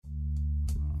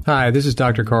Hi, this is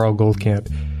Dr. Carl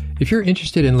Goldkamp. If you're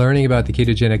interested in learning about the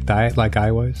ketogenic diet like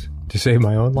I was, to save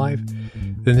my own life,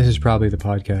 then this is probably the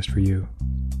podcast for you.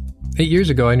 8 years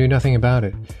ago, I knew nothing about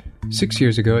it. 6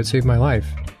 years ago, it saved my life.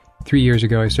 3 years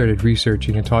ago, I started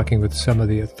researching and talking with some of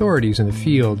the authorities in the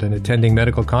field and attending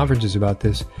medical conferences about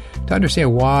this to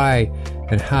understand why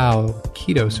and how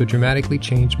keto so dramatically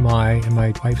changed my and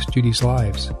my wife's Judy's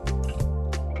lives.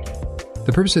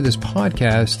 The purpose of this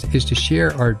podcast is to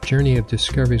share our journey of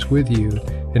discoveries with you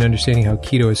and understanding how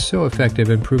keto is so effective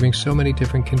in improving so many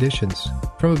different conditions,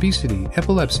 from obesity,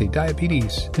 epilepsy,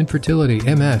 diabetes, infertility,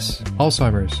 MS,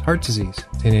 Alzheimer's, heart disease,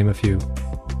 to name a few.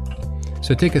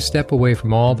 So take a step away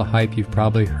from all the hype you've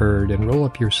probably heard and roll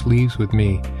up your sleeves with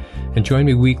me and join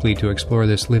me weekly to explore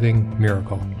this living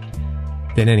miracle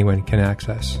that anyone can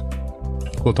access.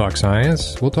 We'll talk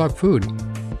science, we'll talk food.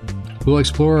 We'll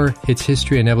explore its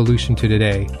history and evolution to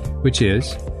today, which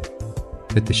is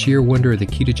that the sheer wonder of the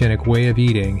ketogenic way of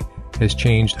eating has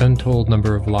changed untold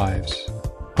number of lives,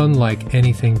 unlike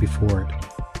anything before it.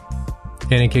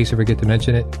 And in case I forget to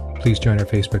mention it, please join our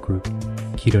Facebook group,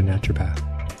 Keto Naturopath.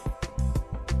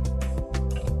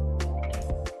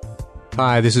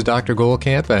 Hi, this is Dr.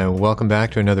 Goldkamp, and welcome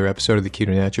back to another episode of the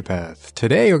Keto Naturopath.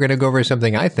 Today, we're going to go over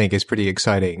something I think is pretty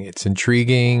exciting. It's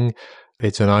intriguing.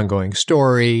 It's an ongoing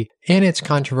story, and it's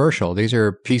controversial. These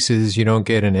are pieces you don't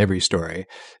get in every story.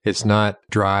 It's not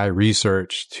dry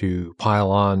research to pile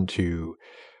on to,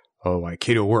 why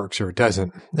keto works or it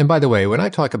doesn't. And by the way, when I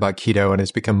talk about keto, and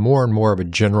it's become more and more of a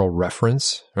general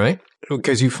reference, right?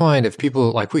 Because you find if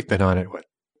people, like we've been on it,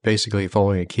 basically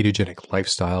following a ketogenic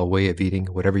lifestyle, way of eating,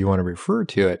 whatever you want to refer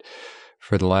to it,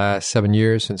 for the last 7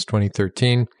 years, since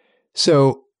 2013.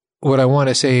 So what I want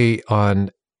to say on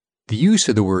the use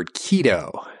of the word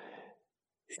keto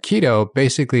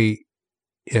basically,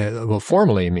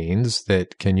 formally means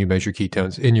that can you measure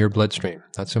ketones in your bloodstream,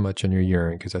 not so much in your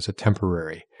urine, because that's a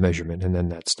temporary measurement, and then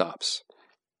that stops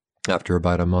after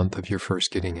about a month of your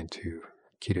first getting into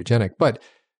ketogenic. But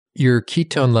your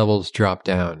ketone levels drop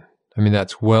down. I mean,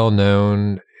 that's well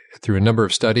known through a number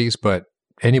of studies, but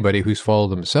anybody who's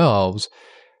followed themselves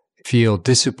feel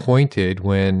disappointed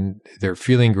when they're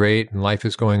feeling great and life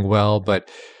is going well, but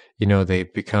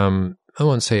they've become, I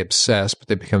won't say obsessed, but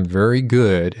they become very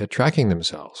good at tracking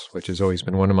themselves, which has always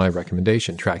been one of my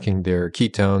recommendations, tracking their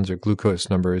ketones or glucose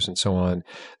numbers and so on.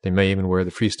 They may even wear the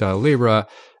Freestyle Libre.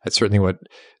 That's certainly what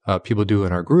people do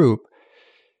in our group,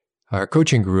 our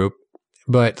coaching group.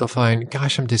 But they'll find,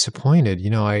 gosh, I'm disappointed.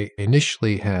 I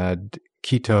initially had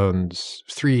ketones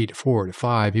 3 to 4 to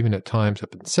 5, even at times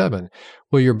up in 7.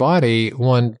 Well, your body,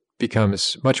 one,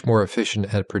 becomes much more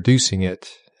efficient at producing it,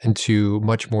 and two,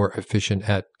 much more efficient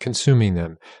at consuming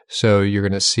them. So you're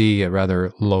going to see a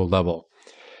rather low level.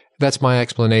 That's my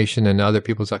explanation, and other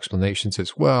people's explanations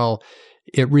as well.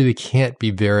 It really can't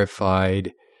be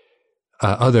verified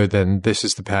other than this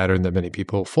is the pattern that many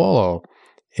people follow.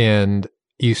 And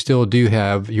you still do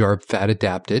have your fat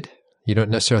adapted. You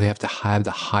don't necessarily have to have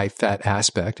the high fat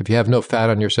aspect. If you have no fat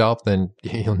on yourself, then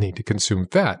you'll need to consume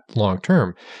fat long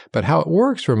term. But how it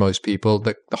works for most people,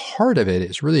 the heart of it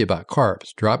is really about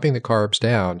carbs, dropping the carbs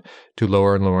down to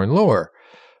lower and lower and lower.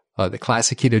 The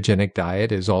classic ketogenic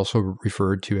diet is also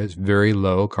referred to as very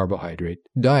low carbohydrate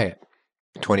diet,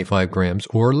 25 grams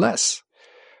or less.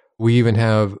 We even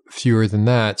have fewer than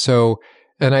that. So,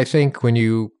 and I think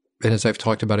and as I've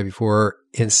talked about it before,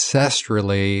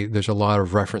 ancestrally, there's a lot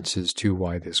of references to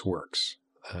why this works.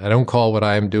 I don't call what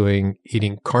I'm doing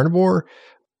eating carnivore.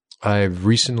 I've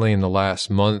recently, in the last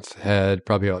month, had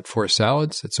probably about 4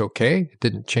 salads. It's okay. It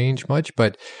didn't change much,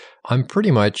 but I'm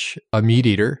pretty much a meat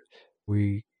eater.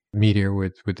 We meat eater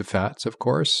with the fats, of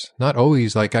course. Not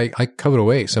always, like I cut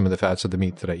away some of the fats of the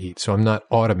meat that I eat. So I'm not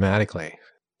automatically,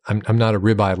 I'm not a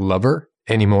ribeye lover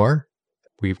anymore.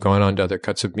 We've gone on to other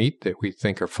cuts of meat that we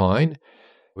think are fine.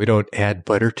 We don't add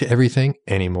butter to everything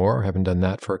anymore. I haven't done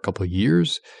that for a couple of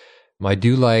years. I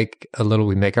do like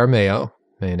we make our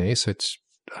mayonnaise.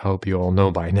 I hope you all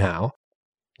know by now.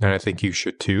 And I think you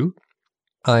should too.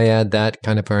 I add that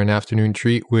kind of for an afternoon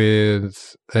treat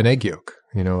with an egg yolk,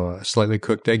 a slightly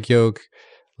cooked egg yolk,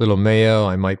 little mayo.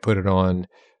 I might put it on,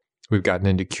 we've gotten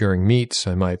into curing meats.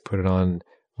 I might put it on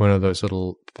one of those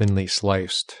little thinly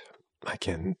sliced,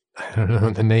 I don't know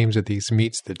the names of these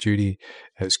meats that Judy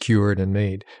has cured and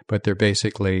made, but they're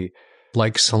basically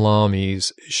like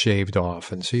salamis shaved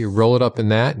off. And so you roll it up in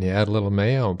that and you add a little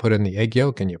mayo and put it in the egg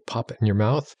yolk and you pop it in your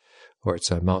mouth, or it's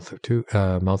a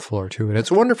mouthful or two. And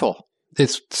it's wonderful.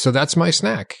 So that's my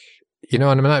snack. And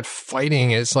I'm not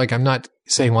fighting. It's like I'm not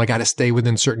saying, well, I got to stay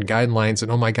within certain guidelines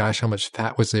and, oh my gosh, how much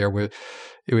fat was there with,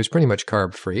 it was pretty much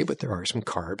carb-free, but there are some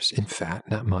carbs in fat,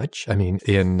 not much. I mean,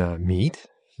 in meat,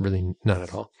 really not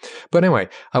at all. But anyway,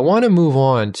 I want to move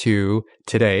on to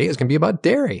today is going to be about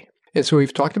dairy. And so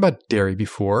we've talked about dairy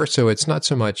before, so it's not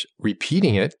so much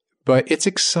repeating it, but it's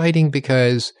exciting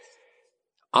because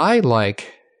I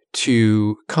like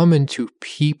to come into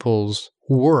people's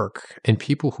work and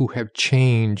people who have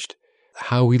changed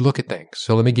how we look at things.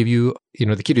 So let me give you, the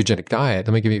ketogenic diet.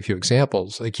 Let me give you a few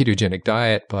examples. The ketogenic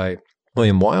diet by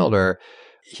William Wilder,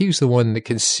 he was the one that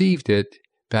conceived it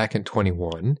back in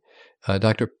 21.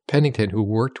 Dr. Pennington, who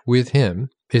worked with him,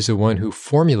 is the one who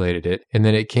formulated it, and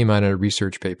then it came out in a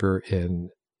research paper in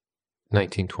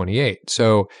 1928.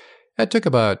 So that took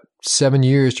about 7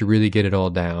 years to really get it all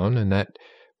down, and that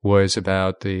was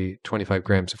about the 25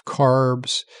 grams of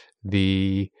carbs,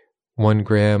 the 1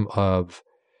 gram of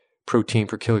protein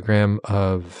per kilogram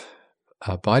of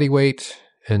body weight,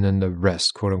 and then the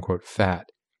rest, quote unquote, fat.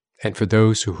 And for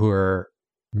those who are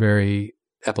very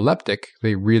epileptic,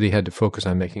 they really had to focus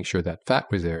on making sure that fat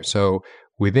was there. So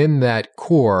within that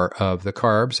core of the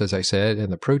carbs, as I said,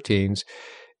 and the proteins,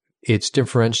 it's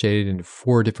differentiated into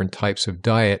 4 different types of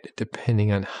diet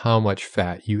depending on how much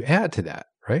fat you add to that,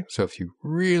 right? So if you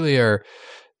really are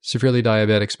severely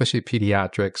diabetic, especially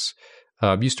pediatrics,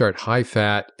 you start high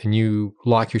fat and you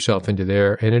lock yourself into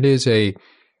there. And it is a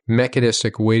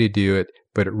mechanistic way to do it,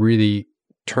 but it really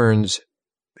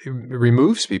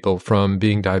removes people from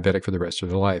being diabetic for the rest of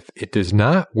their life. It does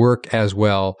not work as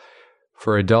well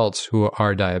for adults who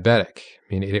are diabetic. I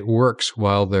mean, it works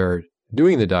while they're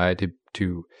doing the diet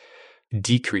to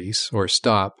decrease or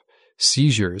stop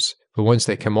seizures, but once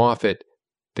they come off it,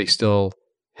 they still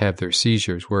have their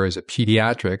seizures. Whereas a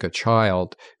pediatric, a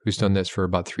child who's done this for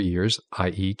about 3 years,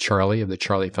 i.e. Charlie of the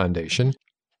Charlie Foundation,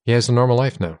 he has a normal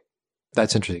life now.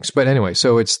 That's interesting. But anyway,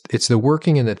 so it's the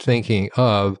working and the thinking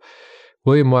of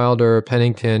William Wilder,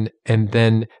 Pennington, and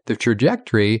then the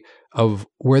trajectory of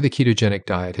where the ketogenic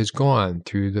diet has gone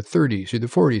through the 30s, through the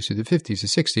 40s, through the 50s, the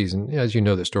 60s, and as you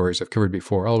know, the stories I've covered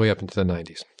before, all the way up into the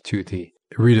 90s, to the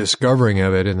rediscovering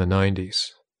of it in the 90s.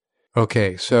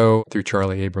 Okay, so through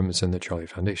Charlie Abrams and the Charlie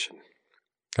Foundation.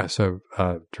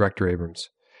 Director Abrams,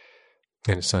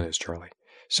 and his son is Charlie.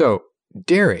 So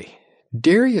dairy.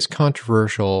 Dairy is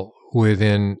controversial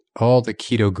within all the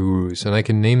keto gurus, and I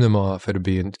can name them off. It'd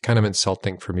be kind of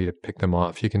insulting for me to pick them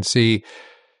off. You can see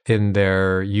in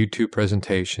their YouTube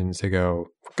presentations, they go,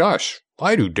 gosh,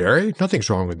 I do dairy. Nothing's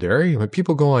wrong with dairy. When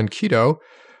people go on keto,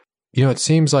 it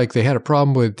seems like they had a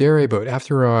problem with dairy, but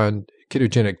after on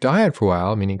ketogenic diet for a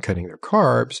while, meaning cutting their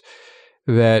carbs,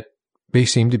 that they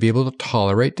seem to be able to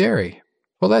tolerate dairy.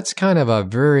 Well, that's kind of a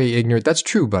very ignorant, that's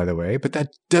true, by the way, but that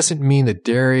doesn't mean that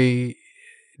dairy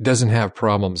doesn't have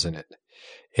problems in it.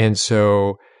 And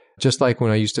so just like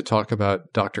when I used to talk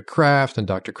about Dr. Kraft, and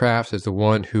Dr. Kraft is the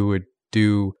one who would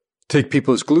take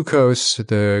people's glucose,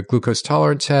 the glucose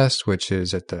tolerance test, which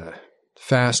is at the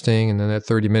fasting, and then at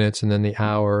 30 minutes, and then the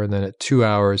hour, and then at 2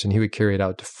 hours, and he would carry it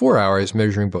out to 4 hours,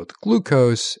 measuring both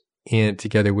glucose and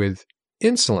together with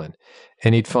insulin.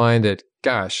 And he'd find that,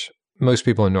 gosh, most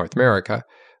people in North America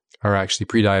are actually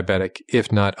pre-diabetic,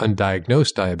 if not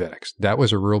undiagnosed diabetics. That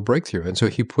was a real breakthrough. And so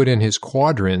he put in his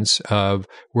quadrants of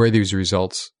where these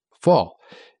results fall.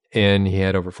 And he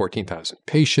had over 14,000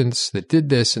 patients that did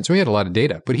this. And so he had a lot of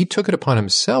data. But he took it upon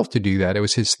himself to do that. It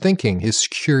was his thinking, his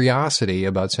curiosity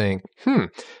about saying,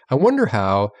 I wonder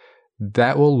how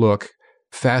that will look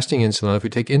fasting insulin if we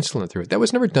take insulin through it. That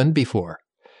was never done before.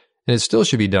 And it still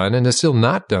should be done, and it's still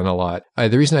not done a lot.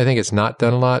 The reason I think it's not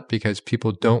done a lot, because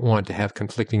people don't want to have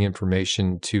conflicting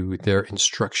information to their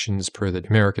instructions per the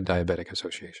American Diabetic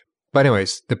Association. But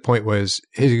anyways, the point was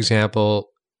his example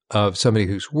of somebody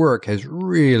whose work has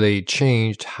really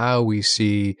changed how we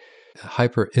see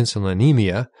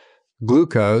hyperinsulinemia,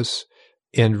 glucose,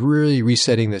 and really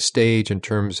resetting the stage in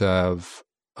terms of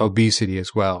obesity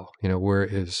as well. Where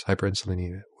is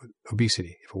hyperinsulinemia?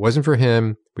 Obesity. If it wasn't for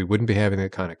him, we wouldn't be having the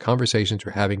kind of conversations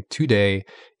we're having today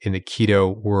in the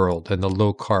keto world and the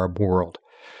low carb world.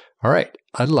 All right.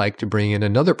 I'd like to bring in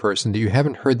another person that you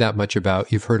haven't heard that much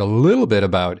about. You've heard a little bit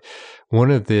about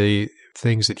one of the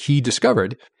things that he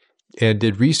discovered and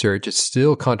did research. It's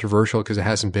still controversial because it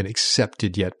hasn't been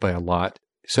accepted yet by a lot.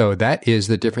 So that is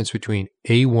the difference between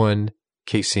A1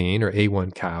 casein or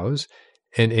A1 cows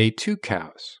and A2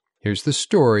 cows. Here's the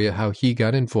story of how he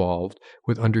got involved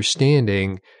with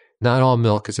understanding not all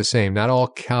milk is the same, not all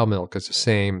cow milk is the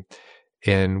same,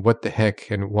 and what the heck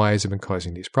and why has it been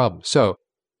causing these problems. So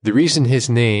the reason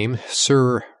his name,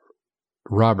 Sir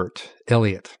Robert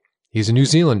Elliott, he's a New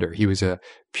Zealander. He was a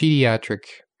pediatric,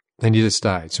 and he just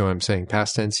died. So I'm saying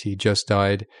past tense, he just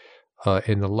died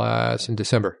in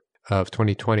December of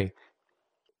 2020,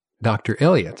 Dr.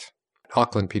 Elliott,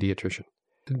 Auckland pediatrician.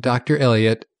 Dr.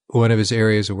 Elliott, one of his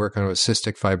areas of work on was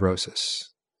cystic fibrosis.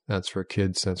 That's for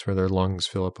kids. That's where their lungs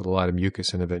fill up with a lot of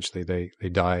mucus and eventually they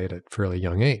die at a fairly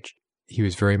young age. He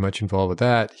was very much involved with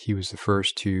that. He was the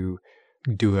first to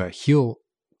do a heel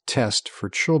test for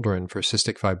children for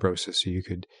cystic fibrosis so you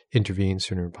could intervene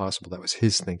sooner than possible. That was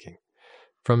his thinking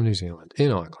from New Zealand,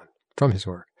 in Auckland, from his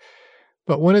work.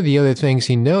 But one of the other things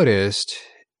he noticed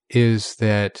is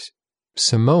that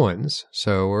Samoans,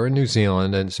 so we're in New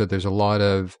Zealand, and so there's a lot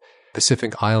of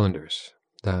Pacific Islanders.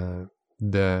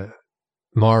 The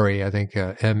Maori, I think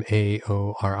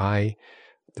Maori,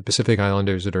 the Pacific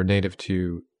Islanders that are native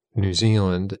to New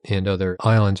Zealand and other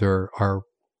islands are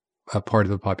a part of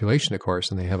the population, of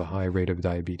course, and they have a high rate of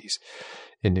diabetes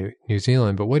in New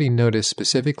Zealand. But what he noticed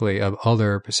specifically of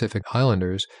other Pacific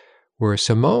Islanders were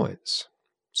Samoans.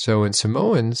 So in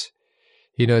Samoans,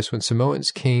 he noticed when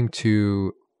Samoans came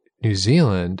to New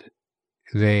Zealand,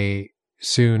 they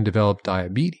soon developed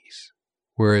diabetes,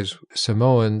 whereas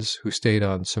Samoans who stayed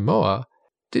on Samoa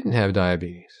didn't have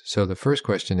diabetes. So the first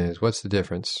question is, what's the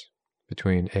difference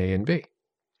between A and B?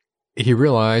 He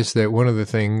realized that one of the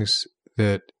things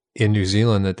that in New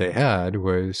Zealand that they had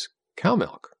was cow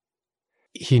milk.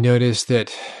 He noticed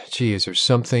that, gee, is there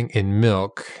something in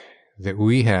milk that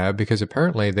we have? Because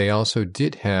apparently they also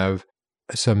did have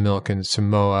some milk in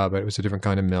Samoa, but it was a different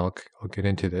kind of milk. I'll get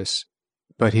into this.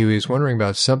 But he was wondering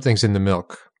about something's in the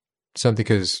milk. Something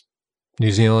because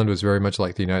New Zealand was very much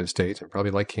like the United States and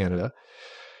probably like Canada,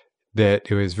 that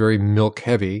it was very milk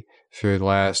heavy for the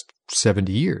last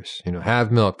 70 years. You know,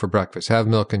 have milk for breakfast, have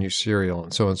milk in your cereal,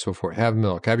 and so on and so forth. Have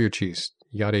milk, have your cheese,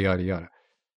 yada, yada, yada.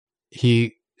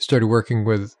 He started working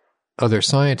with other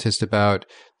scientists about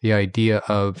the idea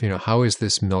of, how is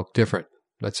this milk different?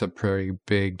 That's a pretty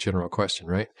big general question,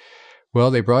 right? Well,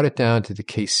 they brought it down to the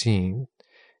casein,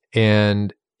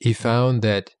 and he found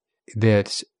that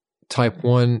type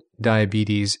 1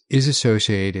 diabetes is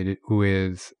associated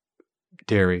with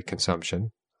dairy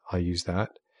consumption. I'll use that.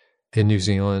 In New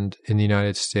Zealand, in the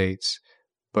United States,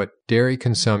 but dairy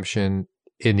consumption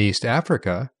in East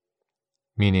Africa,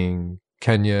 meaning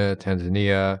Kenya,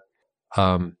 Tanzania,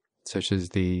 such as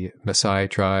the Maasai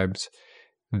tribes,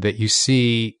 that you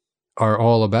see are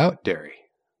all about dairy.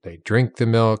 They drink the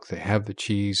milk, they have the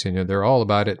cheese, they're all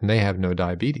about it, and they have no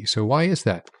diabetes. So why is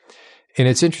that? And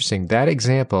it's interesting, that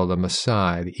example, the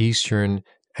Maasai, the Eastern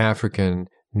African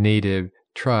native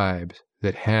tribes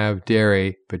that have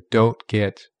dairy but don't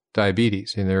get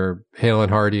diabetes, and they're hale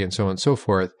and hearty and so on and so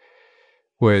forth,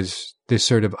 was this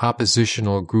sort of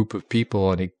oppositional group of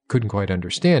people, and he couldn't quite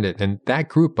understand it. And that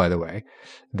group, by the way,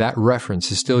 that reference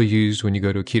is still used when you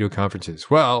go to keto conferences.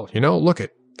 Well, look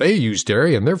at, they use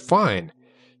dairy and they're fine.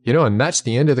 And that's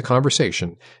the end of the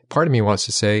conversation. Part of me wants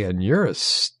to say, and you're a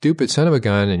stupid son of a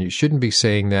gun, and you shouldn't be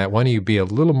saying that. Why don't you be a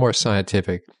little more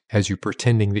scientific as you're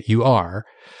pretending that you are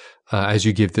as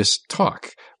you give this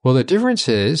talk? Well, the difference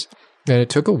is, and it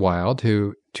took a while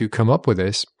to come up with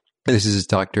this. This is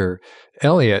Dr.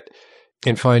 Elliott,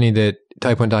 in finding that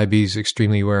type 1 diabetes is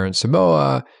extremely rare in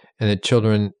Samoa, and that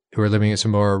children who are living in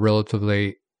Samoa are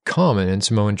relatively common, and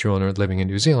Samoan children are living in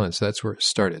New Zealand. So that's where it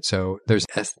started. So there's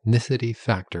an ethnicity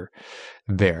factor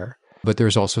there, but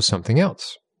there's also something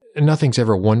else. Nothing's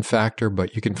ever one factor,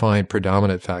 but you can find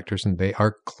predominant factors, and they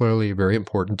are clearly very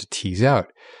important to tease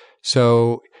out.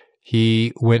 So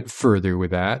he went further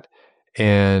with that.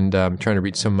 And I'm trying to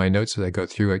read some of my notes as I go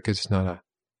through it because it's not a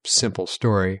simple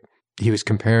story. He was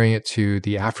comparing it to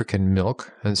the African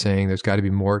milk and saying there's got to be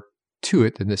more to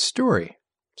it than this story.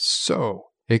 So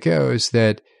it goes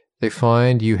that they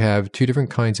find you have two different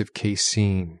kinds of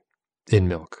casein in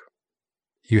milk.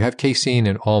 You have casein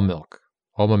in all milk.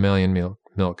 All mammalian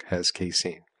milk has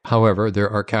casein. However, there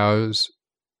are cows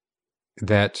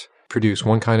that produce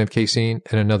one kind of casein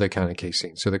and another kind of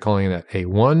casein. So they're calling that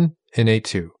A1 and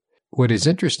A2. What is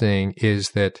interesting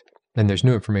is that, and there's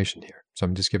new information here, so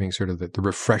I'm just giving sort of the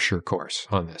refresher course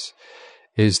on this,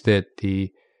 is that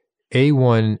the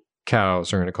A1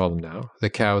 cows, I'm going to call them now, the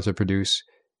cows that produce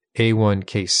A1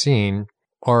 casein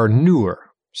are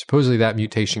newer. Supposedly that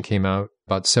mutation came out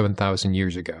about 7,000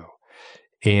 years ago.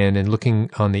 And in looking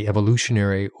on the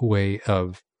evolutionary way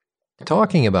of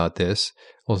talking about this,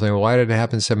 we'll say, well, why did it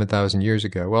happen 7,000 years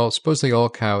ago? Well, supposedly all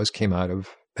cows came out of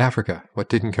Africa. What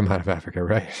didn't come out of Africa,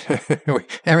 right?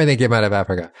 Everything came out of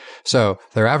Africa. So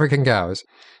they're African cows.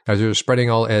 As they were spreading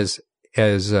all as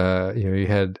you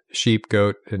had sheep,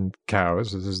 goat, and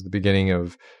cows. This is the beginning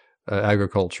of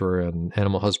agriculture and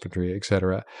animal husbandry,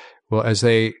 etc. Well, as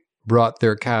they brought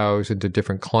their cows into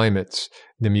different climates,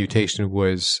 the mutation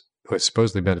was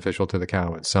supposedly beneficial to the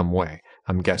cow in some way.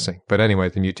 I'm guessing. But anyway,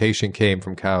 the mutation came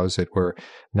from cows that were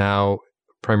now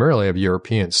primarily of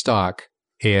European stock,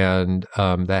 and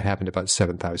that happened about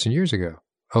 7,000 years ago.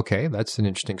 Okay, that's an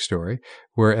interesting story.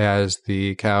 Whereas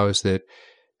the cows that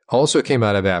also came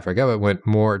out of Africa, but went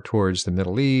more towards the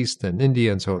Middle East and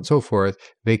India and so on and so forth,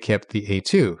 they kept the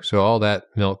A2. So all that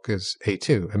milk is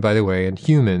A2. And by the way, in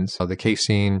humans, the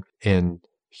casein in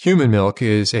human milk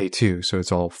is A2, so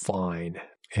it's all fine.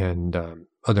 And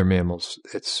other mammals,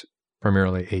 it's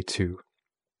primarily A2.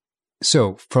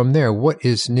 So from there, what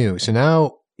is new? So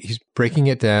now he's breaking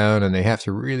it down, and they have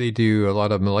to really do a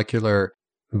lot of molecular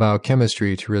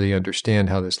biochemistry to really understand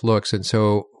how this looks. And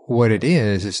so what it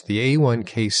is the A1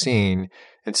 casein,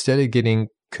 instead of getting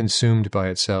consumed by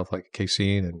itself like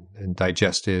casein and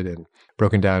digested and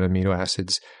broken down amino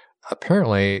acids,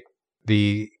 apparently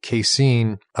the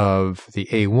casein of the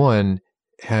A1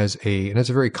 has and it's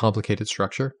a very complicated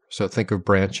structure. So think of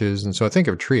branches, and so I think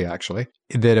of a tree actually,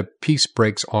 that a piece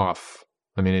breaks off.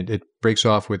 I mean, it breaks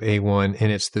off with A1,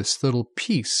 and it's this little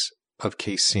piece of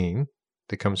casein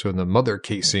that comes from the mother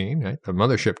casein, right? The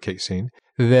mothership casein,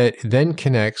 that then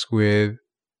connects with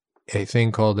a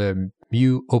thing called a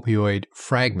mu-opioid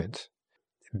fragment,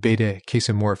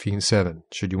 beta-casomorphin 7,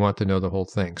 should you want to know the whole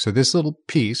thing. So this little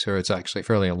piece, or it's actually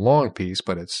fairly a long piece,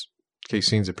 but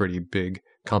casein's a pretty big,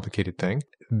 complicated thing.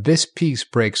 This piece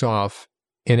breaks off,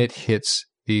 and it hits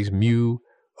these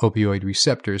mu-opioid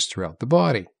receptors throughout the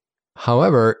body.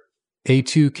 However,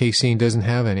 A2 casein doesn't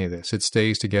have any of this. It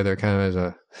stays together kind of as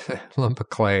a lump of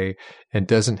clay and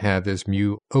doesn't have this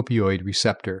mu-opioid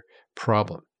receptor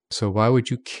problem. So why would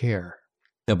you care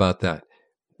about that?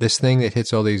 This thing that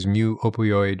hits all these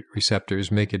mu-opioid receptors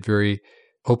make it very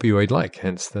opioid-like,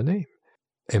 hence the name.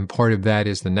 And part of that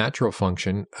is the natural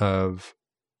function of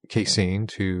casein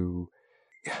to,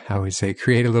 I would say,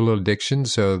 create a little addiction.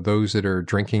 So those that are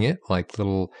drinking it, like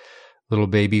little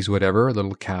babies, whatever,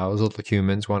 little cows, little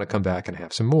humans, want to come back and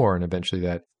have some more. And eventually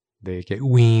that they get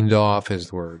weaned off, is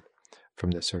the word,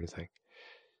 from this sort of thing.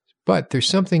 But there's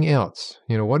something else.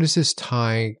 What does this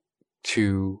tie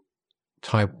to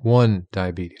type 1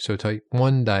 diabetes? So type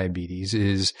 1 diabetes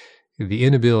is the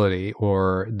inability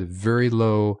or the very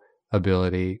low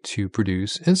ability to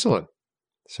produce insulin.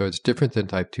 So it's different than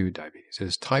type 2 diabetes.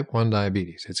 It's type 1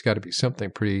 diabetes. It's got to be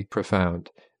something pretty profound.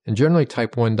 And generally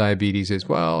type 1 diabetes is,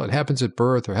 well, it happens at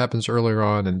birth or happens earlier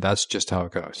on, and that's just how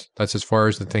it goes. That's as far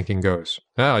as the thinking goes.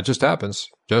 No, it just happens.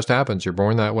 Just happens. You're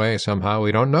born that way. Somehow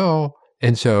we don't know.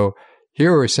 And so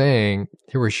here we're showing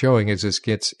as this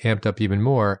gets amped up even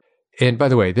more. And by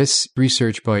the way, this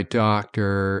research by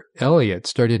Dr. Elliott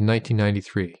started in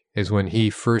 1993, is when he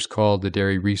first called the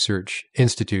Dairy Research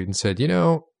Institute and said,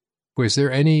 was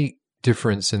there any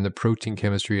difference in the protein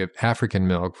chemistry of African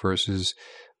milk versus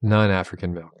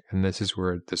non-African milk? And this is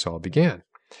where this all began,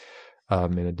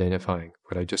 in identifying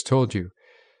what I just told you.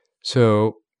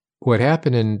 So what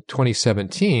happened in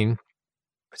 2017,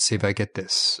 let's see if I get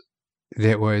this.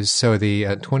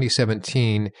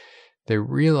 2017, they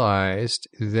realized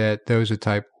that those with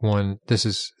type 1,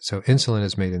 so insulin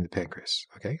is made in the pancreas,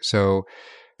 okay? So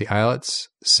the islet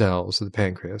cells of the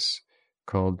pancreas,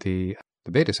 called the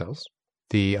beta cells,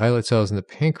 the islet cells in the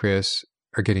pancreas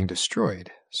are getting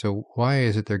destroyed. So why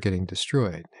is it they're getting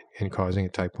destroyed and causing a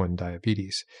type 1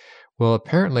 diabetes? Well,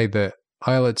 apparently the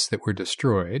islets that were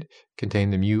destroyed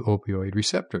contain the mu-opioid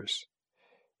receptors.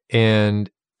 And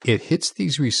it hits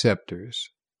these receptors,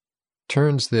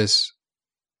 turns this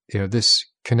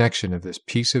connection of this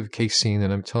piece of casein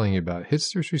that I'm telling you about,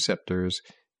 hits those receptors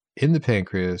in the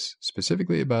pancreas,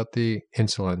 specifically about the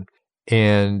insulin,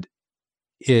 and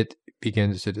it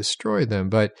begins to destroy them.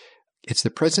 But it's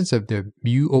the presence of the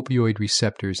mu-opioid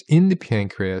receptors in the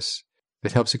pancreas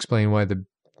that helps explain why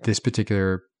this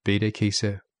particular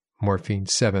beta-casomorphin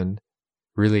 7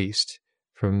 released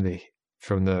from the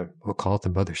we'll call it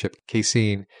the mothership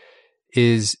casein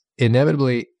is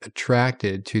inevitably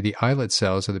attracted to the islet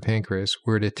cells of the pancreas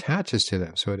where it attaches to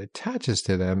them. So it attaches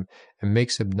to them and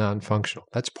makes them non-functional.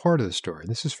 That's part of the story.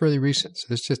 This is fairly recent.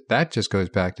 So that just goes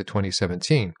back to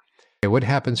 2017. Okay, what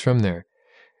happens from there?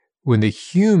 When the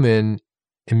human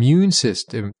immune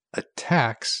system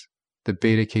attacks the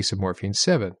beta-casomorphin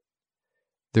 7,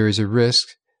 there is a risk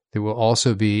that will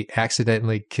also be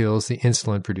accidentally kills the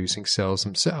insulin-producing cells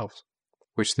themselves,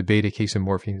 which the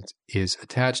beta-casomorphin is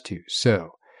attached to.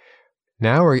 So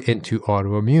now we're into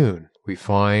autoimmune. We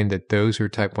find that those who are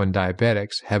type 1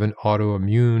 diabetics have an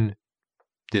autoimmune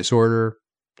disorder.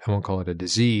 I won't call it a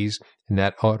disease. And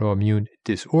that autoimmune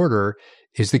disorder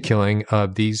is the killing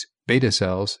of these beta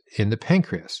cells in the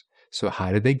pancreas. So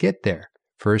how did they get there?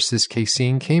 First, this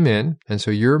casein came in, and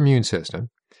so your immune system,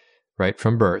 right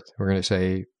from birth, we're going to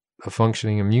say a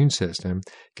functioning immune system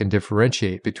can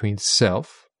differentiate between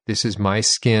self. This is my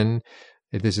skin.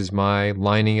 This is my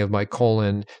lining of my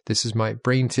colon. This is my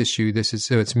brain tissue.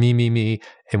 So it's me.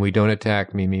 And we don't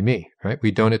attack me, right?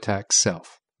 We don't attack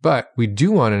self. But we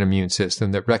do want an immune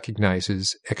system that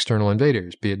recognizes external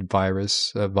invaders, be it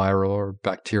virus, viral or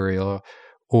bacterial,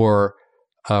 or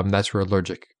that's where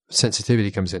allergic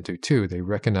sensitivity comes into too. They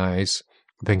recognize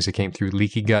things that came through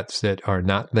leaky guts that are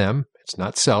not them. It's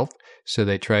not self. So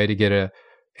they try to get a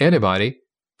antibody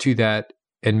to that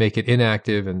and make it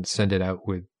inactive and send it out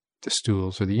with the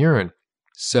stools or the urine.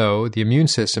 So the immune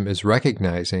system is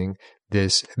recognizing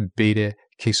this beta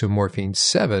casomorphin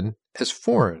 7 as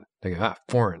foreign. They go,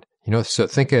 foreign. So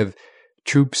think of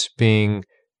troops being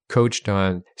coached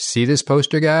on, see this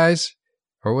poster, guys,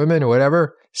 or women, or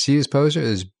whatever. See this poster?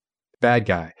 This bad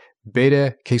guy.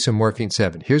 Beta casomorphin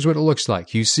 7. Here's what it looks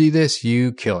like. You see this,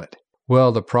 you kill it.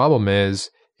 Well, the problem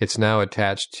is it's now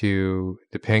attached to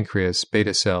the pancreas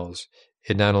beta cells.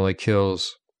 It not only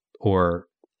kills or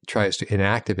tries to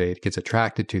inactivate, it gets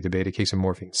attracted to the beta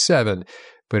casomorphin 7,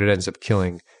 but it ends up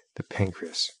killing the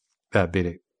pancreas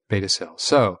beta cells.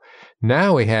 So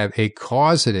now we have a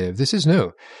causative, this is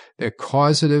new, the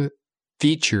causative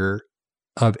feature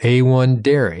of A1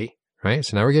 dairy, right?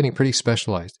 So now we're getting pretty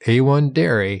specialized. A1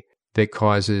 dairy that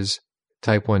causes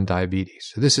type 1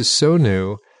 diabetes. So this is so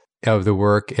new of the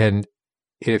work. And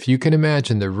if you can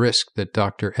imagine the risk that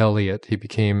Dr. Elliott, he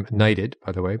became knighted,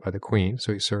 by the way, by the Queen,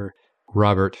 so he's Sir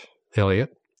Robert Elliott,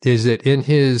 is that in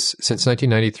his, since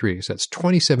 1993, so that's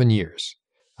 27 years,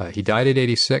 he died at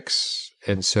 86,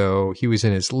 and so he was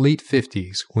in his late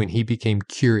 50s when he became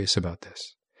curious about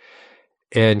this.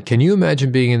 And can you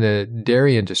imagine being in the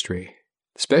dairy industry,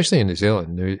 especially in New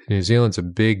Zealand? New Zealand's a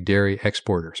big dairy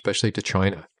exporter, especially to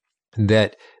China,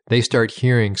 that they start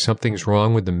hearing something's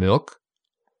wrong with the milk.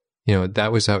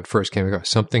 That was how it first came across.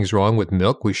 Something's wrong with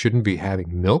milk. We shouldn't be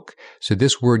having milk. So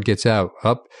this word gets out.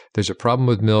 There's a problem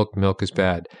with milk. Milk is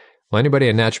bad. Well, anybody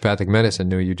in naturopathic medicine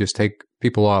knew you just take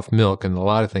people off milk and a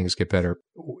lot of things get better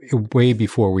way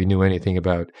before we knew anything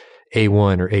about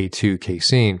A1 or A2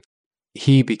 casein.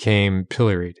 He became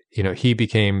pilloried.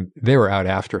 They were out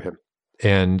after him.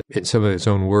 And in some of his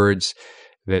own words,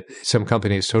 that some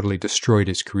companies totally destroyed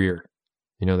his career.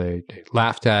 They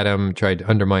laughed at him, tried to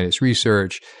undermine his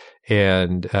research.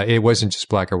 And it wasn't just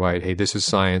black or white. Hey, this is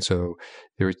science. So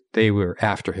they were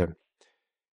after him.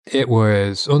 It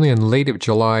was only in late of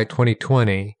July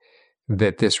 2020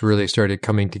 that this really started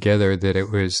coming together, that it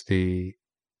was the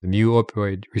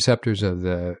mu-opioid receptors of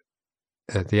the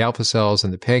alpha cells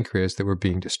in the pancreas that were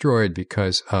being destroyed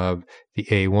because of the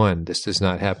A1. This does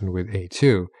not happen with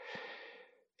A2.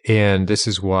 And this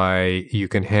is why you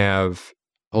can have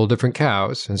whole different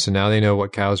cows. And so now they know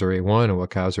what cows are A1 and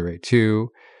what cows are A2.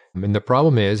 And the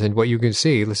problem is, and what you can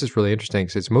see, this is really interesting,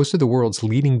 is most of the world's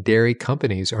leading dairy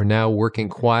companies are now working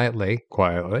quietly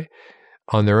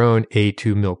on their own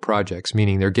A2 milk projects,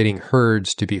 meaning they're getting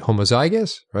herds to be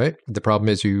homozygous, right? The problem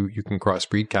is you can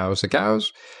crossbreed cows to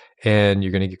cows, and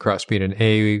you're going to get crossbreed an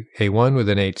A1 with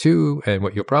an A2, and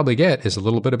what you'll probably get is a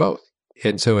little bit of both.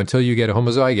 And so until you get a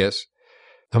homozygous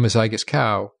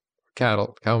cattle,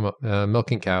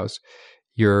 milking cows,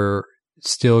 you're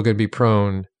still going to be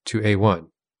prone to A1.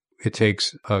 It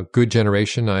takes a good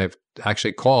generation. I've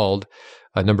actually called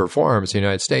a number of farms in the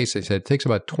United States. They said it takes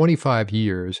about 25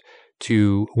 years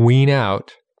to wean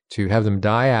out, to have them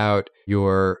die out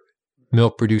your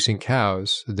milk-producing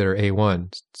cows that are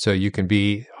A1, so you can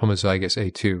be homozygous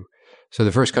A2. So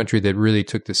the first country that really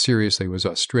took this seriously was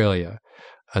Australia,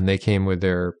 and they came with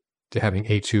to having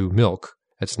A2 milk.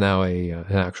 That's now an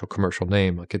actual commercial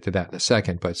name. I'll get to that in a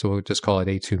second, but so we'll just call it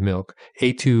A2 milk.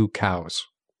 A2 cows,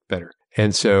 better.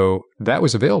 And so that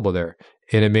was available there,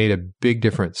 and it made a big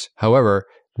difference. However,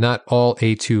 not all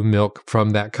A2 milk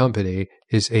from that company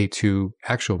is A2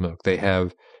 actual milk. They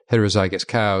have heterozygous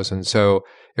cows, and so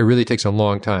it really takes a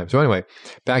long time. So anyway,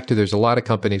 back to there's a lot of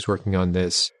companies working on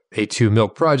this A2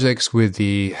 milk projects, with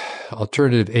the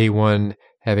alternative A1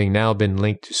 having now been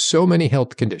linked to so many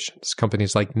health conditions.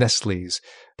 Companies like Nestle's,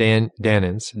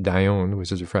 Danone,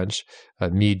 which is French,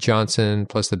 Mead Johnson,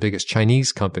 plus the biggest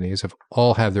Chinese companies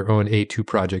all have their own A2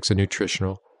 projects and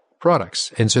nutritional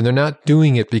products. And so they're not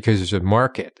doing it because there's a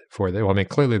market for them. Well, I mean,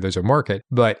 clearly there's a market,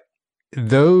 but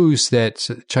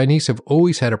Chinese have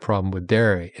always had a problem with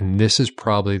dairy. And this is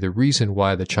probably the reason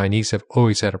why the Chinese have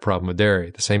always had a problem with dairy.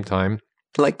 At the same time,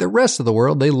 like the rest of the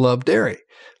world, they love dairy,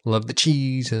 love the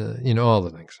cheese, all the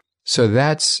things. So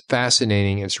that's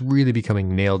fascinating. It's really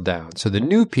becoming nailed down. So the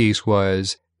new piece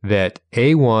was that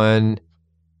A1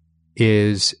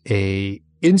 is a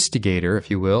instigator,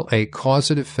 if you will, a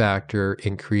causative factor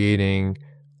in creating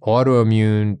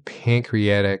autoimmune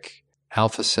pancreatic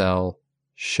alpha cell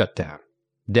shutdown,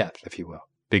 death, if you will.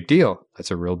 Big deal.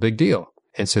 That's a real big deal.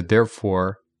 And so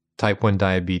therefore, type 1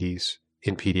 diabetes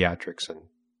in pediatrics, and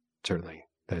certainly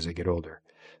as they get older,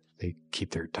 they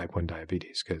keep their type 1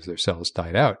 diabetes because their cells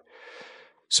died out.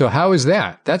 So how is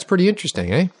that? That's pretty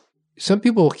interesting, eh? Some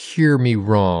people hear me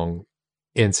wrong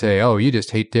and say, oh, you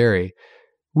just hate dairy.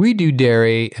 We do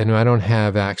dairy, and I don't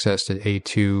have access to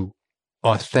A2,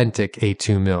 authentic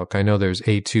A2 milk. I know there's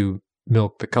A2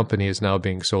 milk. The company is now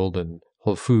being sold in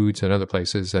Whole Foods and other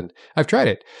places, and I've tried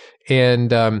it.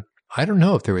 And I don't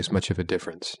know if there was much of a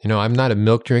difference. I'm not a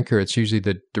milk drinker. It's usually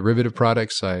the derivative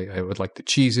products. I would like the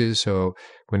cheeses. So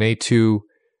when A2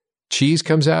 cheese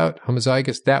comes out,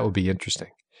 homozygous, that would be interesting.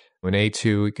 When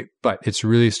A2, but it's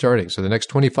really starting. So the next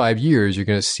 25 years, you're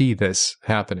going to see this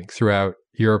happening throughout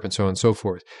Europe and so on and so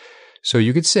forth. So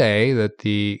you could say that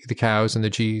the cows and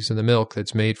the cheese and the milk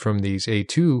that's made from these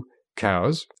A2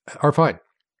 cows are fine.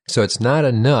 So it's not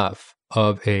enough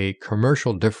of a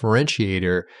commercial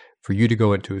differentiator for you to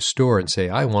go into a store and say,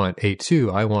 I want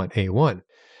A2, I want A1.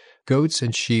 Goats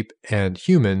and sheep and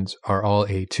humans are all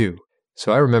A2.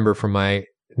 So I remember from my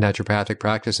naturopathic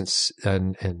practice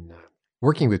and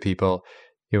working with people,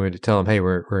 to tell them, hey,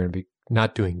 we're going to be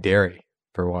not doing dairy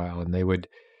for a while. And they would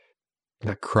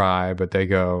not cry, but they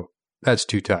go, that's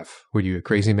too tough. What are you, a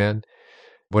crazy man?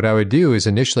 What I would do is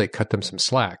initially cut them some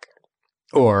slack.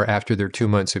 Or after their 2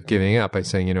 months of giving up, I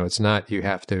say, it's not, you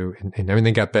have to, and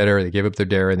everything got better. They gave up their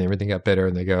dairy and everything got better.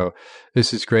 And they go,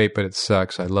 this is great, but it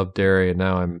sucks. I love dairy. And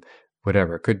now I'm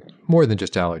whatever. Could more than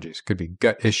just allergies. Could be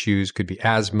gut issues, could be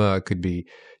asthma, could be,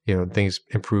 things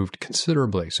improved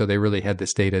considerably. So they really had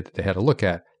this data that they had to look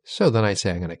at. So then I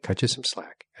say, I'm going to cut you some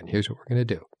slack. And here's what we're going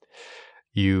to do.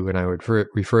 You and I would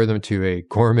refer them to a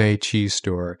gourmet cheese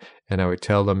store, and I would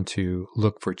tell them to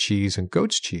look for cheese and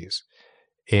goat's cheese.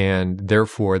 And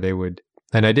therefore they would,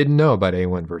 and I didn't know about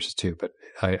A1 versus 2, but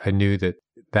I knew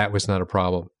that was not a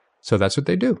problem. So that's what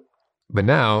they do. But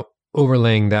now,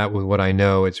 overlaying that with what I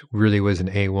know, it really was an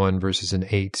A1 versus an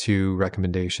A2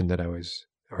 recommendation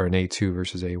or an A2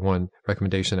 versus A1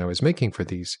 recommendation I was making for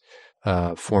these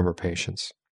former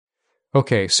patients.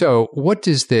 Okay, so what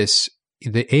does the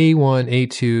A1,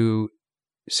 A2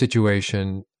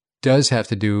 situation does have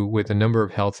to do with a number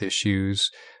of health issues,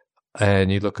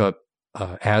 and you look up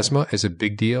asthma is a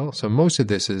big deal. So most of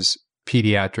this is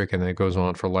pediatric and then it goes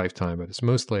on for a lifetime, but it's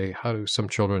mostly how do some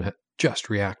children just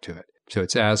react to it. So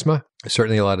it's asthma,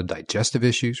 certainly a lot of digestive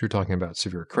issues. We're talking about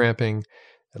severe cramping.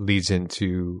 It leads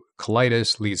into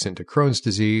colitis, leads into Crohn's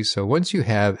disease. So once you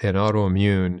have an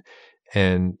autoimmune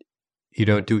and you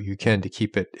don't do what you can to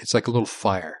keep it, it's like a little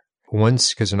fire.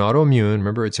 Because an autoimmune,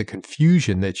 remember, it's a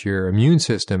confusion that your immune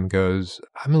system goes,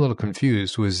 I'm a little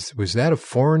confused. Was that a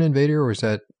foreign invader or was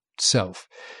that self?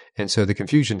 And so the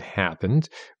confusion happened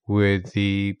with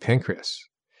the pancreas.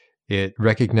 It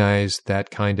recognized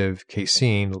that kind of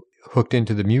casein hooked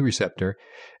into the mu receptor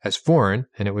as foreign,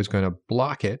 and it was going to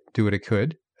block it, do what it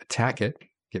could, attack it,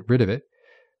 get rid of it.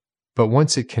 But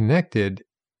once it connected,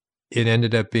 it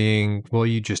ended up being, well,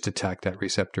 you just attacked that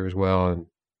receptor as well and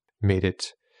made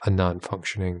it a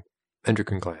non-functioning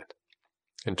endocrine gland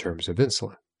in terms of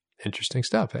insulin. Interesting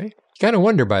stuff, eh? You kind of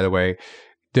wonder, by the way,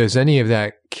 does any of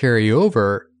that carry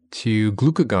over to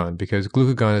glucagon? Because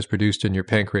glucagon is produced in your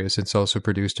pancreas. It's also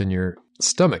produced in your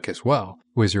stomach as well.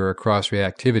 Was there a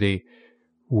cross-reactivity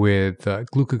with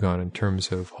glucagon in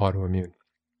terms of autoimmune?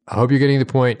 I hope you're getting the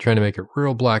point, trying to make it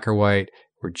real black or white.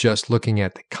 We're just looking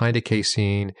at the kind of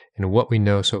casein and what we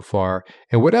know so far.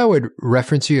 And what I would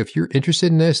reference you, if you're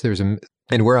interested in this,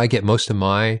 and where I get most of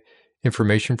my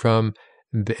information from,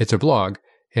 it's a blog,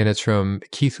 and it's from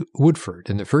Keith Woodford.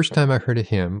 And the first time I heard of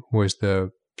him was the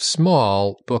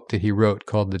small book that he wrote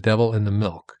called The Devil in the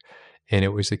Milk. And it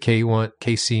was the K1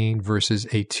 casein versus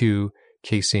A2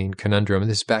 casein conundrum. And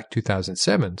this is back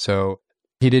 2007. So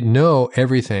he didn't know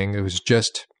everything. It was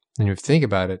just, when you think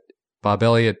about it, Bob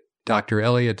Elliott, Dr.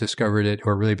 Elliott discovered it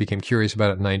or really became curious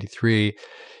about it in 93.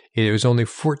 It was only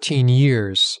 14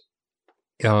 years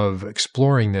of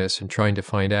exploring this and trying to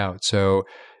find out. So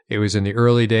it was in the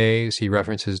early days. He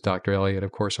references Dr. Elliott,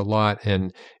 of course, a lot,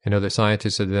 and other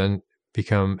scientists have then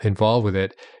become involved with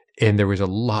it. And there was a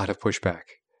lot of pushback.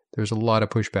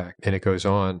 And it goes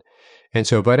on. And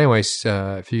so, but anyways,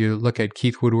 if you look at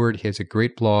Keith Woodward, he has a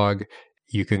great blog.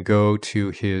 You can go to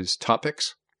his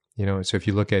topics. So if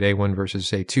you look at A1 versus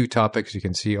A2 topics, you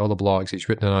can see all the blogs he's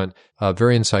written on.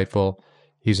 Very insightful.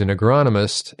 He's an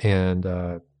agronomist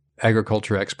and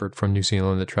agriculture expert from New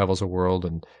Zealand that travels the world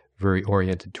and very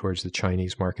oriented towards the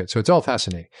Chinese market. So it's all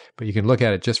fascinating, but you can look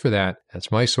at it just for that.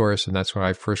 That's my source. And that's where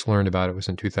I first learned about it was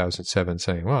in 2007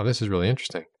 saying, wow, this is really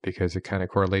interesting because it kind of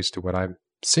correlates to what I'm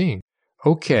seeing.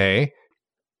 Okay.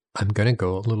 I'm going to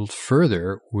go a little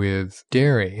further with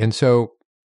dairy. And so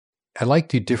I like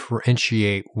to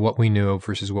differentiate what we know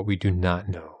versus what we do not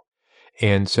know.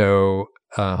 And so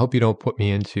I hope you don't put me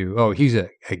into, oh, he's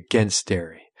against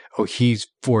dairy. Oh, he's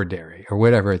for dairy or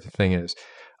whatever the thing is.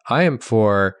 I am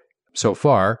for, so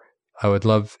far, I would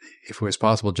love, if it was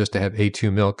possible, just to have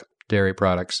A2 milk dairy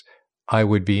products. I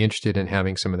would be interested in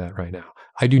having some of that right now.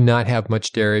 I do not have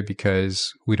much dairy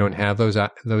because we don't have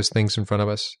those things in front of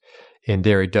us. And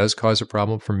dairy does cause a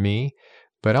problem for me,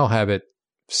 but I'll have it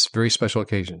very special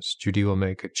occasions. Judy will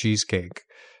make a cheesecake,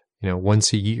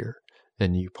 once a year,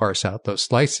 and you parse out those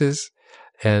slices,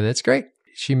 and it's great.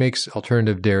 She makes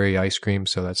alternative dairy ice cream,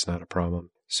 so that's not a problem.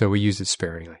 So we use it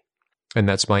sparingly. And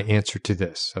that's my answer to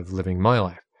this of living my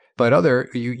life. But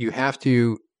you have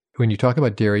to, when you talk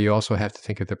about dairy, you also have to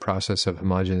think of the process of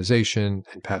homogenization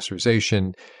and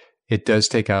pasteurization. It does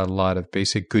take out a lot of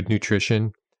basic good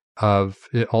nutrition.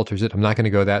 It alters it. I'm not going to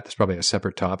go that. That's probably a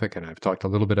separate topic, and I've talked a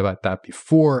little bit about that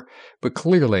before. But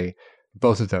clearly,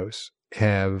 both of those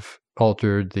have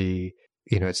altered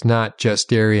it's not just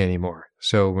dairy anymore.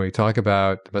 So when we talk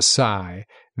about Maasai,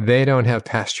 they don't have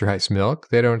pasteurized milk.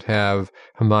 They don't have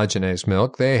homogenized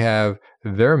milk. They have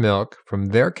their milk from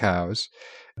their cows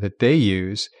that they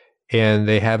use, and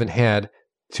they haven't had,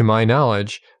 to my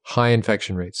knowledge, high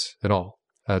infection rates at all.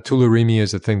 Tularemia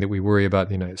is a thing that we worry about in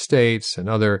the United States and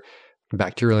other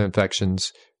bacterial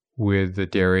infections with the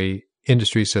dairy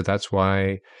industry. So that's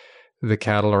why the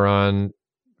cattle are on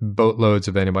boatloads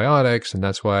of antibiotics, and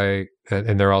that's why,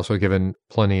 and they're also given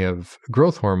plenty of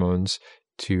growth hormones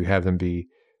to have them be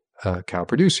cow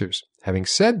producers. Having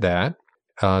said that,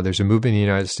 there's a movement in the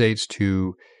United States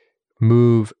to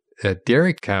move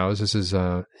dairy cows. This is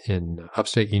in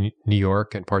upstate New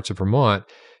York and parts of Vermont,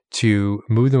 to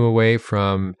move them away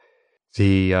from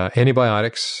the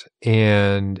antibiotics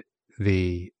and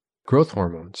the growth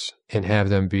hormones and have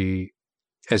them be,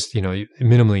 as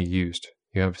minimally used.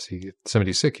 You obviously, if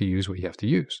somebody's sick, you use what you have to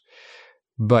use,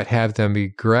 but have them be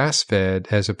grass-fed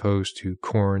as opposed to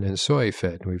corn and soy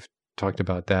fed. We've talked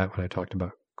about that when I talked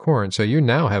about corn. So you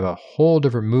now have a whole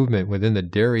different movement within the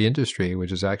dairy industry,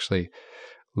 which is actually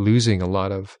losing a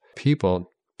lot of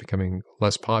people, becoming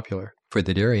less popular for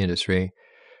the dairy industry,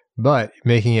 but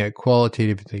making it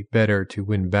qualitatively better to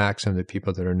win back some of the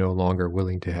people that are no longer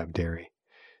willing to have dairy.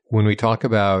 When we talk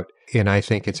about, and I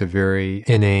think it's a very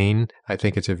inane, I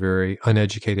think it's a very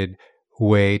uneducated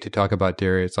way to talk about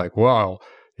dairy. It's like, wow,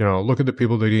 look at the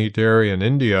people that eat dairy in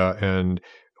India and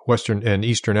Western and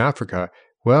Eastern Africa.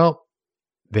 Well,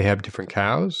 they have different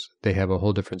cows. They have a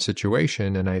whole different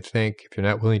situation. And I think if you're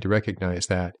not willing to recognize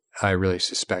that, I really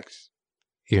suspect,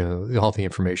 all the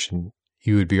information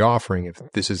you would be offering if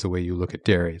this is the way you look at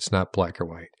dairy. It's not black or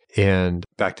white. And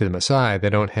back to the Maasai, they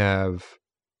don't have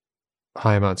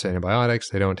high amounts of antibiotics.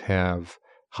 They don't have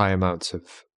high amounts of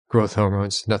growth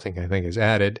hormones. Nothing, I think, is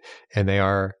added. And they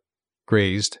are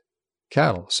grazed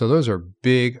cattle. So those are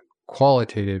big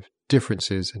qualitative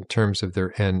differences in terms of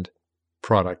their end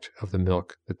product of the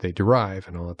milk that they derive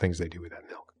and all the things they do with that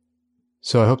milk.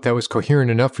 So I hope that was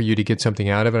coherent enough for you to get something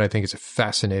out of it. I think it's a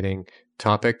fascinating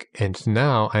topic. And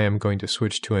now I am going to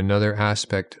switch to another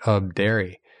aspect of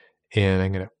dairy. And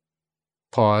I'm going to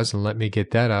pause and let me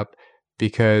get that up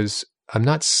because I'm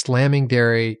not slamming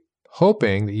dairy,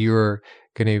 hoping that you're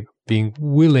going to be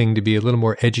willing to be a little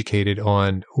more educated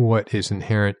on what is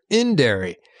inherent in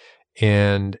dairy.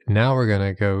 And now we're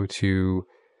going to go to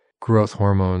growth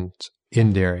hormones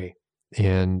in dairy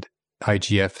and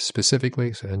IGF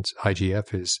specifically, since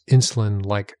IGF is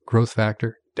insulin-like growth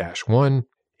factor -1,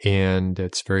 and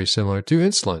it's very similar to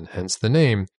insulin, hence the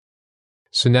name.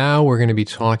 So now we're going to be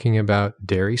talking about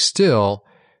dairy still,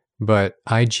 but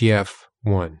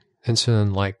IGF-1,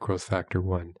 insulin-like growth factor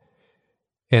 1.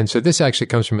 And so this actually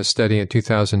comes from a study in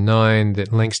 2009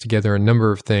 that links together a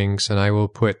number of things, and I will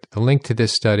put the link to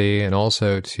this study and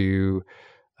also to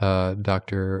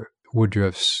Dr.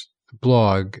 Woodruff's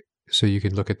blog so you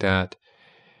can look at that.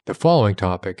 The following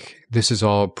topic, this is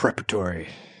all preparatory.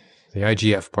 The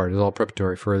IGF part is all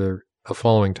preparatory for a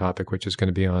following topic, which is going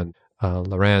to be on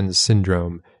Laron's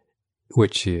syndrome,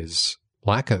 which is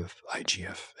lack of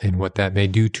IGF and what that may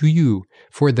do to you,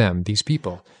 for them, these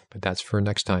people. But that's for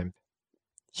next time.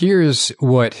 Here's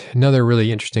another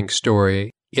really interesting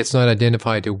story. It's not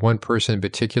identified to one person in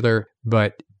particular,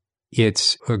 but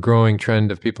it's a growing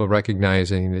trend of people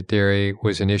recognizing that dairy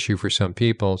was an issue for some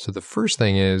people. So the first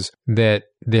thing is that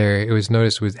it was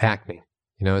noticed with acne.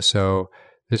 So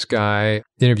This guy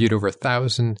interviewed over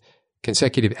 1,000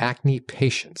 consecutive acne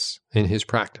patients in his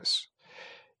practice.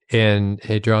 And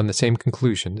he had drawn the same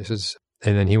conclusion.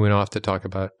 And then he went off to talk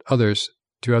about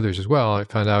two others as well. I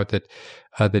found out that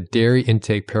the dairy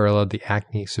intake paralleled the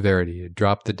acne severity. You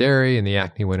dropped the dairy and the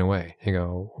acne went away. You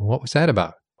go, what was that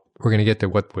about? We're going to get to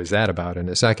what was that about in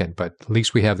a second, but at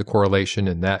least we have the correlation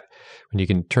in that when you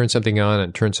can turn something on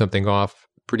and turn something off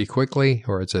pretty quickly,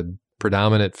 or it's a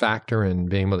predominant factor in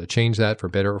being able to change that for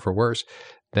better or for worse,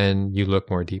 then you look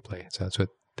more deeply. So that's what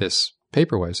this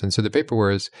paper was. And so the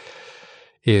paper is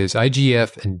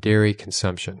IGF and dairy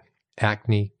consumption,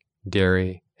 acne,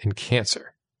 dairy, and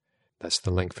cancer. That's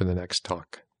the link for the next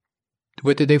talk.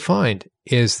 What did they find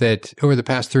is that over the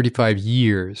past 35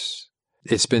 years,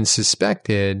 it's been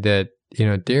suspected that,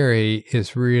 dairy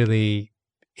is really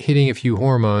hitting a few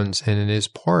hormones and it is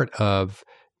part of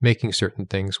making certain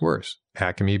things worse,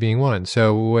 acne being one.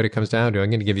 So what it comes down to, I'm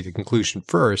going to give you the conclusion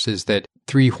first, is that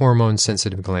 3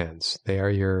 hormone-sensitive glands. They are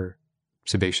your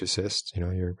sebaceous cysts,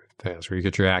 that's where you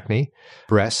get your acne,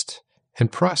 breast,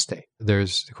 and prostate.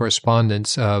 There's the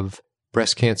correspondence of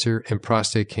breast cancer and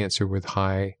prostate cancer with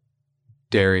high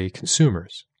dairy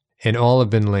consumers. And all have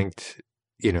been linked,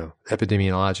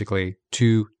 epidemiologically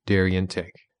to dairy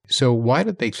intake. So why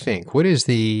did they think?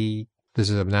 This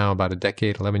is now about a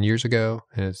decade, 11 years ago,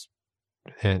 and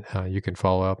you can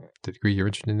follow up to the degree you're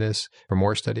interested in this. For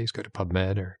more studies, go to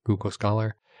PubMed or Google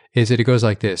Scholar. Is that it goes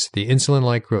like this. The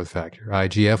insulin-like growth factor,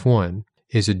 IGF-1,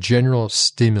 is a general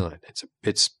stimulant.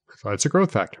 It's a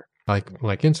growth factor. Like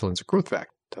insulin's a growth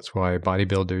factor. That's why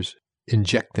bodybuilders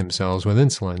inject themselves with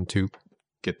insulin to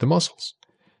get the muscles,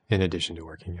 in addition to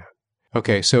working out.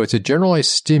 Okay, so it's a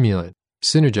generalized stimulant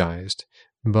synergized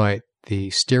by the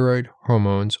steroid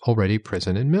hormones already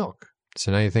present in milk.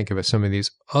 So now you think of some of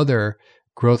these other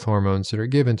growth hormones that are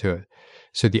given to it.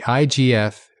 So the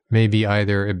IGF may be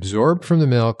either absorbed from the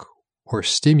milk or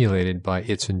stimulated by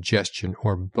its ingestion,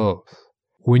 or both.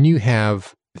 When you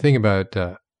have, think about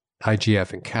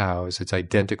IGF in cows, it's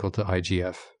identical to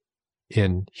IGF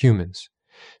in humans.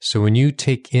 So when you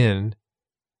take in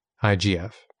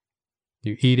IGF,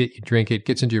 you eat it, you drink it,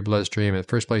 gets into your bloodstream, and the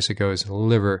first place it goes in the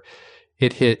liver,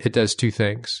 it does 2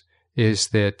 things. Is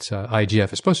that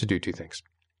IGF is supposed to do 2 things.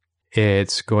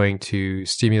 It's going to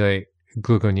stimulate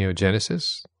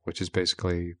gluconeogenesis, which is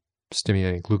basically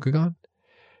stimulating glucagon,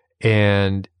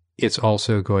 and it's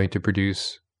also going to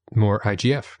produce more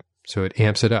IGF. So it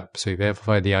amps it up. So you've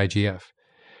amplified the IGF.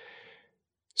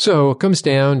 So it comes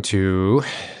down to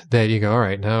that you go, all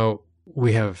right, now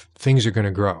we have things are going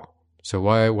to grow. So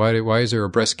why is there a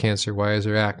breast cancer? Why is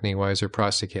there acne? Why is there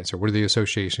prostate cancer? What are the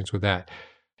associations with that?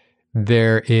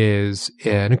 There is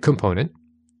a component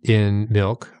in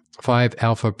milk,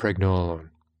 5-alpha-pregnenolone.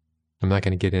 I'm not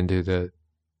going to get into the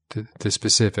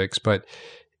specifics, but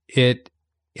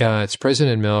it's present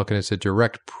in milk, and it's a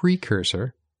direct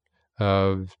precursor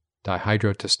of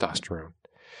dihydrotestosterone.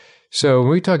 So when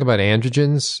we talk about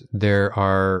androgens, there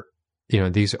are,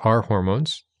 these are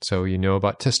hormones. So you know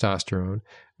about testosterone,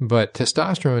 but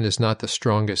testosterone is not the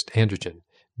strongest androgen.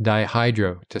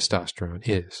 Dihydrotestosterone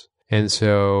is. And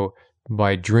so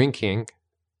by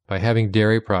having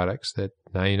dairy products, that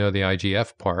now you know the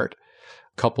IGF part,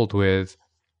 coupled with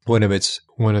one of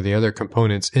the other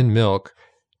components in milk,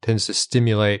 tends to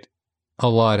stimulate a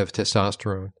lot of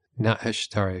testosterone. I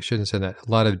shouldn't say that.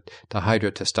 A lot of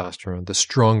dihydrotestosterone, the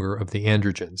stronger of the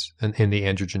androgens in the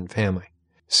androgen family.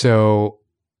 So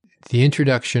the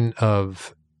introduction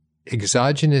of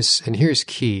exogenous, and here's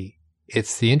key,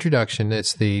 it's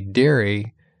the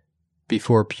dairy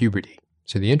before puberty.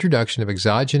 So the introduction of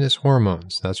exogenous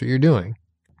hormones, that's what you're doing.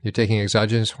 You're taking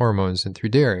exogenous hormones in through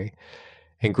dairy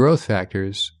and growth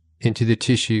factors into the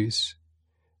tissues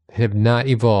that have not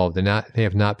evolved. They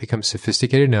have not become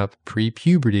sophisticated enough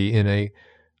pre-puberty in a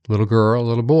little girl,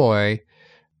 little boy.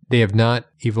 They have not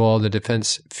evolved a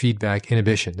defense feedback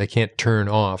inhibition. They can't turn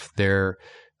off the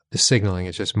signaling.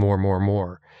 It's just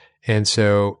more. And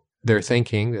so they're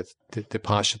thinking that the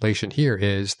postulation here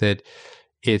is that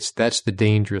that's the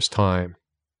dangerous time.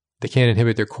 They can't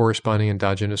inhibit their corresponding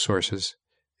endogenous sources,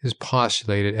 is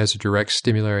postulated as a direct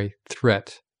stimulatory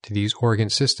threat to these organ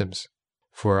systems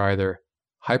for either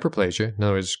hyperplasia, in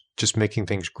other words, just making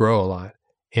things grow a lot,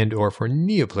 and or for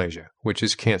neoplasia, which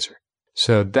is cancer.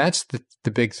 So that's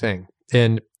the big thing.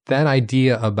 And that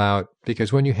idea about,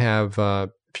 because when you have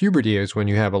puberty is when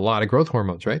you have a lot of growth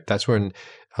hormones, right? That's when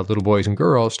little boys and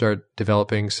girls start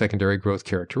developing secondary growth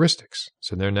characteristics.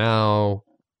 So they're now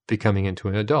becoming into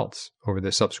an adults over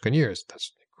the subsequent years.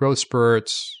 That's growth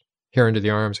spurts, hair under the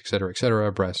arms, et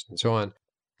cetera, breast, and so on.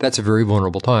 That's a very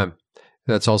vulnerable time.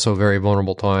 That's also a very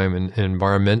vulnerable time in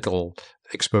environmental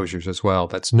exposures as well.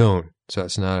 That's known. So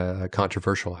that's not a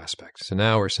controversial aspect. So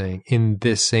now we're saying in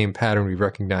this same pattern we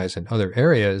recognize in other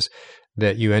areas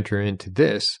that you enter into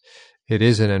this, it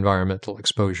is an environmental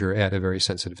exposure at a very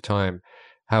sensitive time.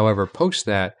 However, post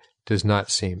that does not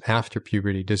seem, after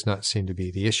puberty, does not seem to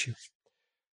be the issue.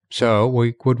 So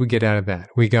what did we get out of that?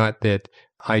 We got that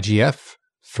IGF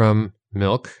from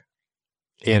milk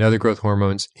and other growth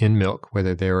hormones in milk,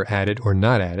 whether they were added or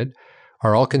not added,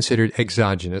 are all considered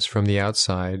exogenous from the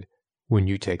outside when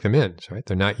you take them in. Right?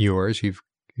 They're not yours.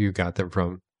 You got them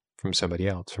from somebody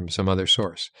else, from some other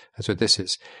source. That's what this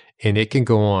is. And it can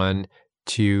go on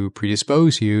to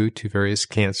predispose you to various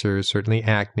cancers. Certainly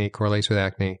acne correlates with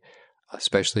acne,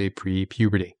 especially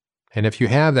pre-puberty. And if you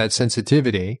have that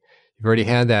sensitivity, you've already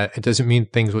had that, it doesn't mean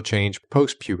things will change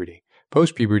post-puberty.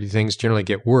 Post-puberty, things generally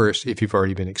get worse if you've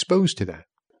already been exposed to that.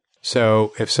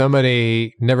 So if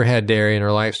somebody never had dairy in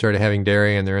their life, started having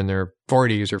dairy, and they're in their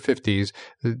 40s or 50s,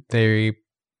 they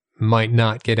might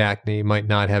not get acne, might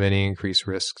not have any increased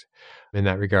risks in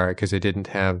that regard because they didn't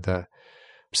have the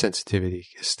sensitivity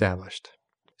established.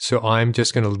 So I'm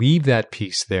just going to leave that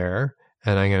piece there,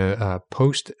 and I'm going to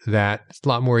post that. It's a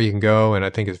lot more you can go, and I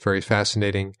think it's very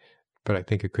fascinating, but I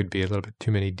think it could be a little bit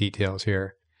too many details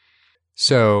here.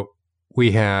 So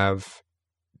we have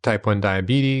type 1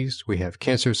 diabetes. We have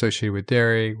cancer associated with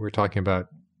dairy. We're talking about,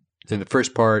 in the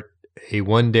first part,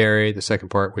 A1 dairy. The second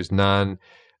part was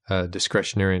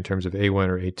non-discretionary in terms of A1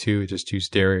 or A2. Just use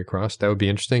dairy across. That would be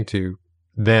interesting to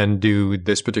then do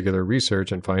this particular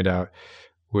research and find out,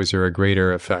 was there a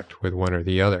greater effect with one or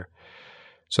the other?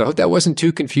 So I hope that wasn't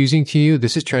too confusing to you.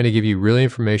 This is trying to give you really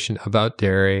information about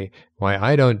dairy, why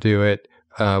I don't do it,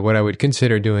 what I would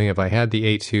consider doing if I had the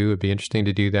A2. It would be interesting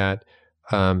to do that.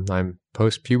 I'm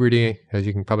post-puberty, as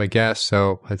you can probably guess,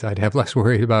 so I'd have less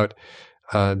worried about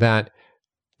that.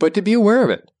 But to be aware of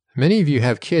it. Many of you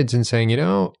have kids and saying,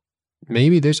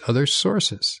 maybe there's other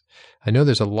sources. I know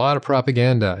there's a lot of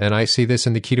propaganda, and I see this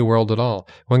in the keto world at all.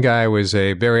 One guy was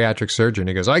a bariatric surgeon.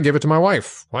 He goes, I give it to my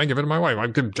wife. I give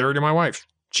dairy to my wife.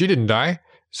 She didn't die.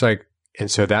 It's like,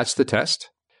 and so that's the test?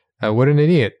 What an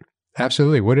idiot.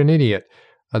 Absolutely, what an idiot.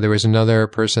 There was another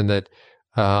person that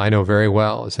I know very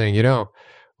well saying,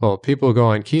 well, people who go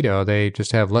on keto, they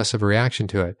just have less of a reaction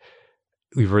to it.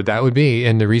 We've heard that would be,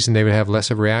 and the reason they would have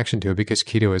less of a reaction to it, because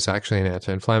keto is actually an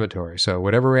anti-inflammatory. So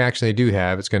whatever reaction they do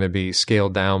have, it's going to be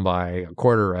scaled down by a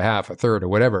quarter, a half, a third, or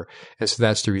whatever. And so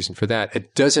that's the reason for that.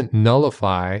 It doesn't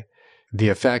nullify the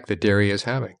effect that dairy is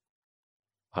having.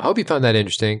 I hope you found that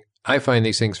interesting. I find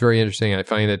these things very interesting. I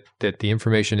find that the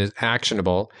information is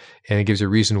actionable, and it gives a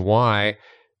reason why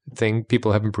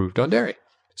people have improved on dairy.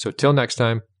 So till next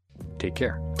time, take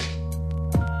care.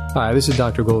 Hi, this is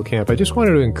Dr. Goldkamp. I just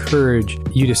wanted to encourage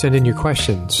you to send in your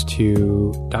questions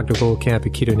to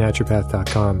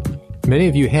drgoldkamp@ketonaturopath.com. Many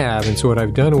of you have, and so what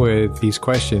I've done with these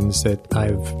questions that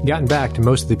I've gotten back to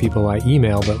most of the people I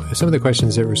email, but some of the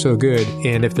questions that were so good,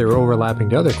 and if they were overlapping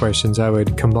to other questions, I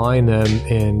would combine them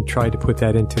and try to put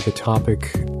that into the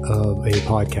topic of a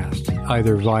podcast,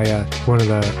 either via one of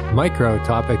the micro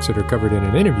topics that are covered in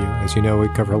an interview. As you know, we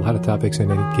cover a lot of topics in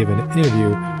any given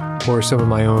interview, or some of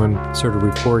my own sort of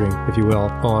reporting, if you will,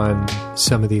 on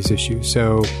some of these issues.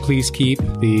 So please keep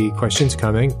the questions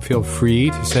coming. Feel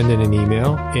free to send in an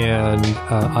email, and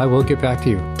I will get back to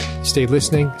you. Stay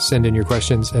listening, send in your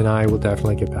questions, and I will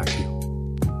definitely get back to you.